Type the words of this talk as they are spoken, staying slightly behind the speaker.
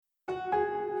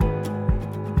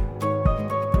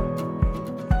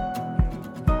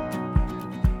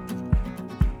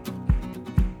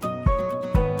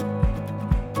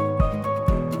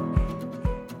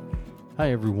Hi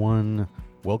everyone,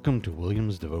 welcome to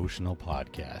William's Devotional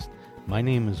Podcast. My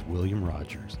name is William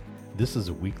Rogers. This is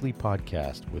a weekly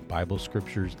podcast with Bible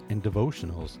scriptures and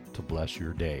devotionals to bless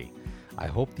your day. I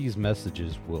hope these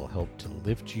messages will help to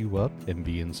lift you up and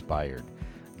be inspired.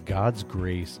 God's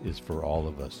grace is for all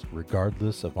of us,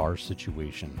 regardless of our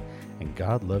situation, and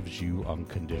God loves you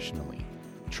unconditionally.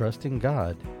 Trust in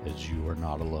God as you are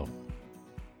not alone.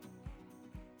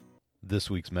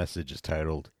 This week's message is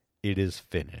titled, "It is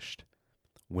Finished."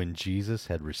 When Jesus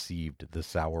had received the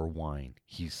sour wine,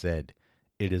 he said,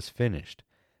 "It is finished."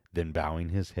 Then bowing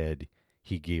his head,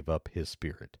 he gave up his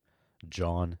spirit.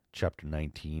 John chapter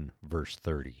 19, verse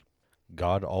 30.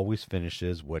 God always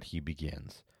finishes what he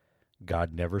begins.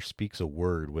 God never speaks a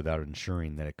word without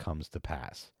ensuring that it comes to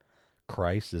pass.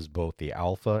 Christ is both the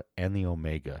Alpha and the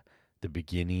Omega, the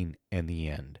beginning and the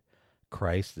end.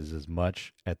 Christ is as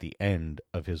much at the end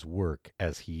of his work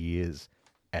as he is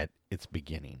at its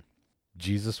beginning.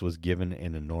 Jesus was given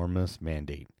an enormous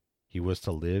mandate. He was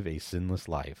to live a sinless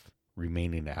life,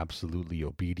 remaining absolutely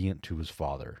obedient to his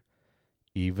Father.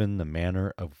 Even the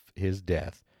manner of his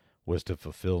death was to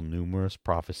fulfill numerous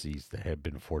prophecies that had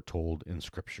been foretold in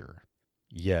Scripture.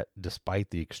 Yet, despite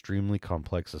the extremely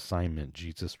complex assignment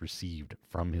Jesus received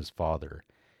from his Father,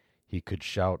 he could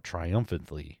shout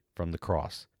triumphantly from the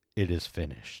cross, "It is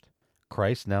finished."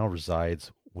 Christ now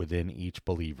resides within each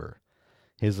believer.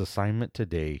 His assignment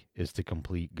today is to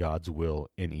complete God's will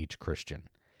in each Christian.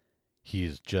 He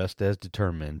is just as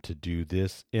determined to do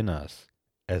this in us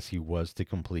as he was to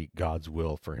complete God's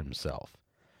will for himself.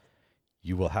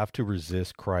 You will have to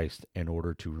resist Christ in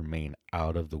order to remain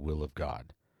out of the will of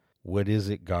God. What is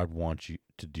it God wants you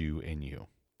to do in you?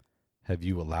 Have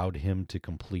you allowed him to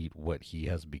complete what he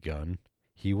has begun?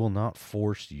 He will not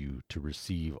force you to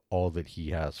receive all that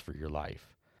he has for your life.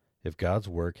 If God's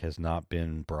work has not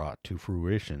been brought to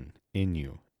fruition in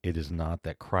you, it is not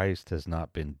that Christ has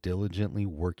not been diligently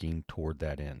working toward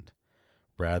that end.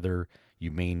 Rather,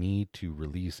 you may need to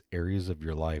release areas of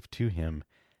your life to him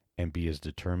and be as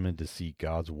determined to see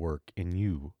God's work in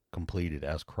you completed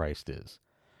as Christ is.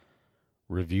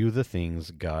 Review the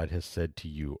things God has said to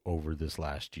you over this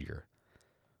last year.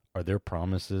 Are there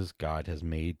promises God has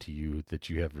made to you that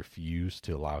you have refused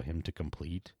to allow him to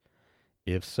complete?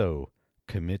 If so,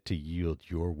 commit to yield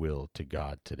your will to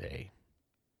God today.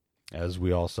 As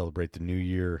we all celebrate the new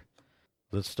year,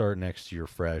 let's start next year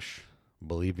fresh,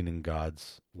 believing in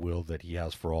God's will that he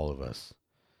has for all of us,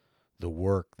 the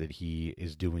work that he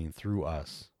is doing through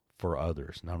us for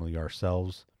others, not only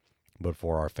ourselves, but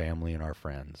for our family and our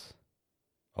friends.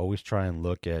 Always try and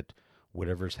look at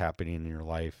whatever's happening in your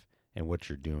life and what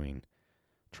you're doing.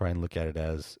 Try and look at it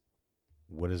as,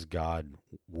 what is God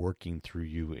working through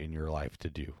you in your life to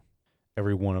do?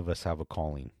 Every one of us have a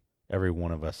calling. Every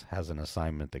one of us has an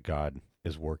assignment that God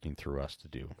is working through us to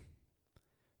do.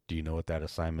 Do you know what that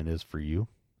assignment is for you?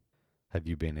 Have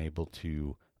you been able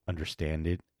to understand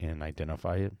it and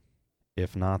identify it?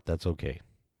 If not, that's okay.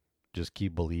 Just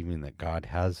keep believing that God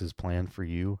has his plan for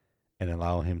you and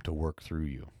allow him to work through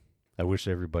you. I wish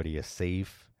everybody a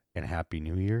safe and happy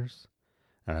New Year's,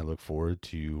 and I look forward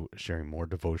to sharing more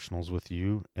devotionals with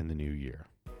you in the new year.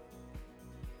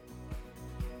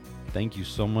 Thank you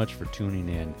so much for tuning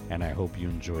in, and I hope you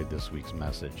enjoyed this week's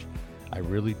message. I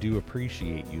really do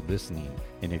appreciate you listening,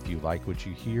 and if you like what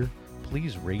you hear,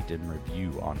 please rate and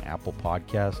review on Apple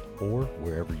Podcasts or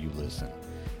wherever you listen.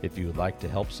 If you would like to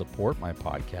help support my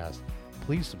podcast,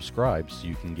 please subscribe so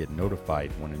you can get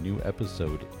notified when a new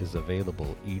episode is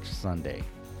available each Sunday.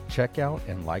 Check out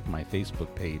and like my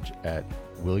Facebook page at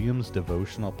Williams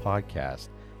Devotional Podcast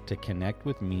to connect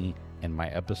with me, and my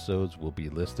episodes will be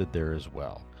listed there as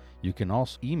well. You can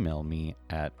also email me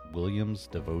at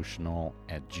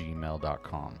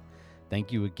williamsdevotional@gmail.com.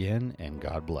 Thank you again, and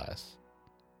God bless.